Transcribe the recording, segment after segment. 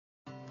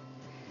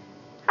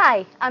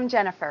Hi, I'm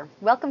Jennifer.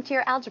 Welcome to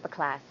your algebra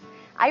class.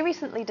 I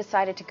recently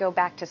decided to go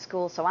back to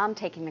school, so I'm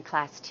taking the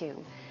class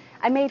too.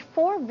 I made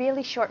 4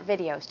 really short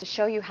videos to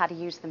show you how to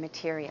use the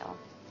material.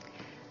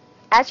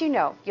 As you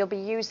know, you'll be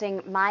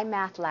using My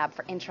Math Lab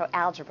for Intro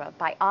Algebra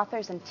by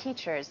authors and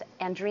teachers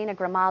Andrina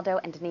Grimaldo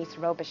and Denise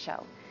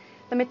Robichaux.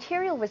 The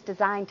material was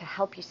designed to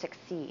help you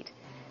succeed.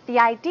 The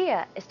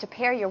idea is to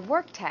pair your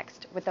work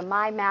text with the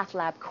My Math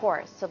Lab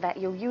course so that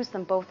you'll use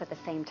them both at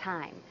the same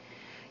time.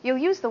 You'll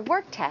use the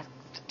work text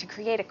to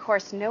create a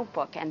course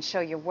notebook and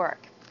show your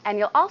work. And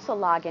you'll also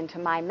log into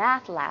My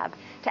Math Lab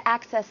to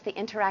access the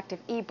interactive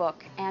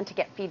ebook and to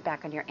get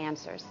feedback on your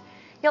answers.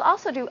 You'll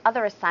also do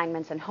other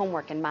assignments and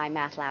homework in My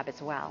Math Lab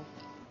as well.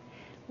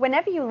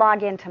 Whenever you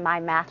log into My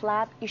Math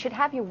Lab, you should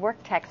have your work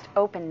text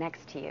open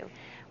next to you.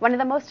 One of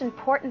the most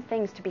important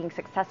things to being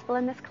successful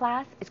in this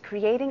class is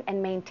creating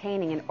and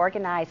maintaining an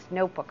organized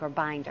notebook or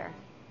binder.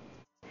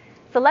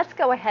 So let's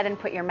go ahead and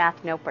put your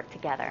math notebook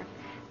together.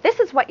 This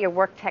is what your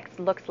work text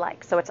looks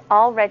like, so it's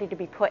all ready to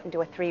be put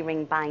into a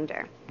 3-ring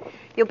binder.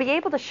 You'll be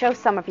able to show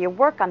some of your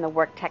work on the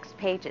work text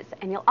pages,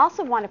 and you'll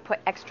also want to put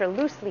extra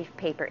loose leaf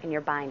paper in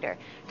your binder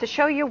to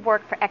show your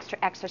work for extra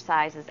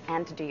exercises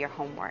and to do your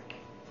homework.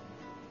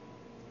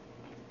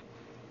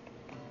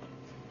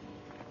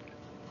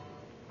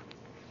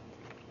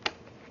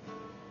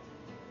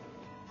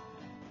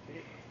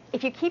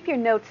 If you keep your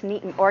notes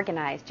neat and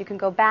organized, you can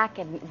go back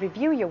and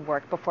review your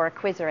work before a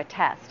quiz or a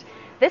test.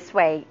 This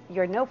way,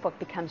 your notebook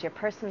becomes your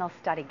personal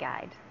study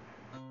guide.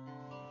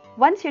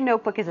 Once your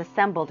notebook is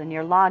assembled and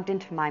you're logged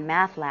into My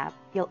Math Lab,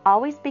 you'll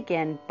always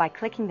begin by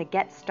clicking the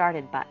Get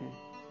Started button,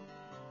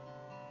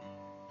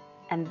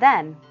 and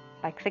then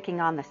by clicking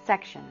on the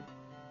section.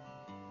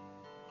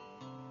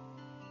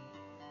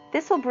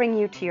 This will bring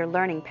you to your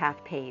Learning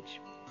Path page.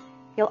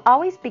 You'll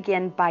always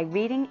begin by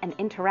reading and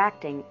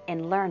interacting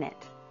in Learn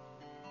It.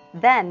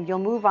 Then you'll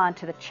move on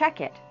to the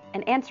Check It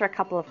and answer a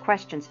couple of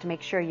questions to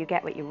make sure you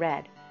get what you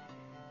read.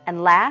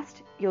 And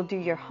last, you'll do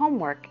your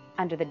homework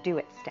under the Do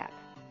It step.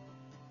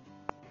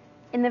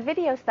 In the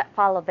videos that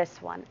follow this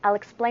one, I'll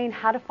explain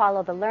how to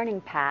follow the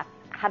learning path,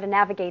 how to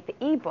navigate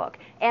the ebook,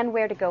 and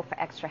where to go for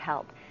extra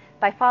help.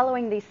 By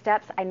following these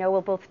steps, I know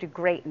we'll both do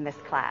great in this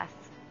class.